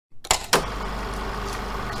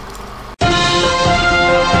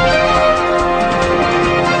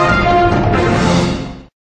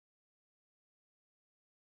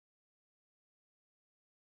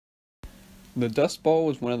The Dust Bowl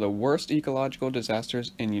was one of the worst ecological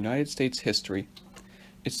disasters in United States history.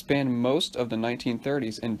 It spanned most of the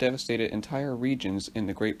 1930s and devastated entire regions in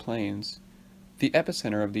the Great Plains. The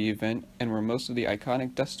epicenter of the event, and where most of the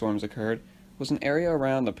iconic dust storms occurred, was an area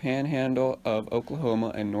around the panhandle of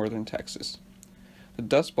Oklahoma and northern Texas. The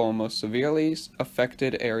Dust Bowl most severely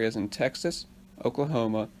affected areas in Texas,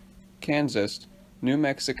 Oklahoma, Kansas, New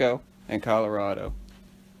Mexico, and Colorado.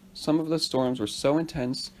 Some of the storms were so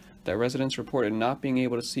intense that residents reported not being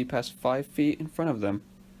able to see past 5 feet in front of them.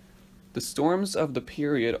 The storms of the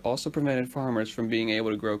period also prevented farmers from being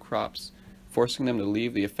able to grow crops, forcing them to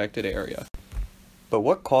leave the affected area. But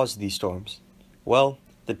what caused these storms? Well,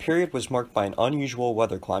 the period was marked by an unusual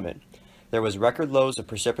weather climate. There was record lows of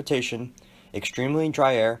precipitation, extremely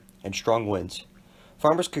dry air, and strong winds.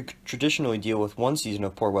 Farmers could traditionally deal with one season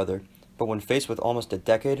of poor weather, but when faced with almost a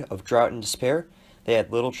decade of drought and despair, they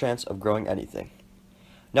had little chance of growing anything.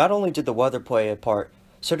 Not only did the weather play a part,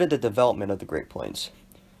 so did the development of the Great Plains.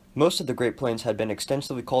 Most of the Great Plains had been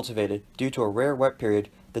extensively cultivated due to a rare wet period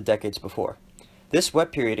the decades before. This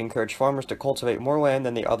wet period encouraged farmers to cultivate more land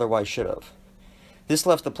than they otherwise should have. This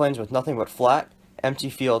left the plains with nothing but flat, empty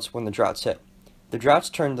fields when the droughts hit. The droughts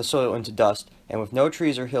turned the soil into dust, and with no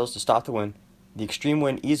trees or hills to stop the wind, the extreme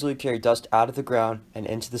wind easily carried dust out of the ground and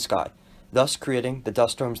into the sky, thus creating the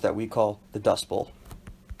dust storms that we call the Dust Bowl.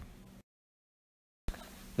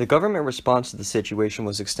 The government response to the situation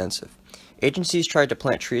was extensive. Agencies tried to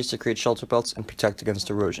plant trees to create shelter belts and protect against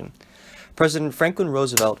erosion. President Franklin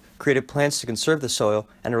Roosevelt created plans to conserve the soil,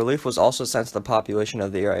 and relief was also sent to the population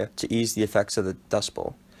of the area to ease the effects of the Dust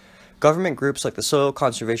Bowl. Government groups like the Soil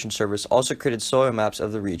Conservation Service also created soil maps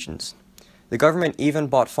of the regions. The government even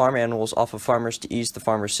bought farm animals off of farmers to ease the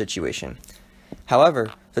farmers' situation.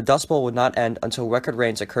 However, the Dust Bowl would not end until record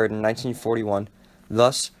rains occurred in 1941,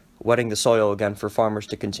 thus wetting the soil again for farmers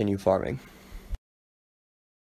to continue farming.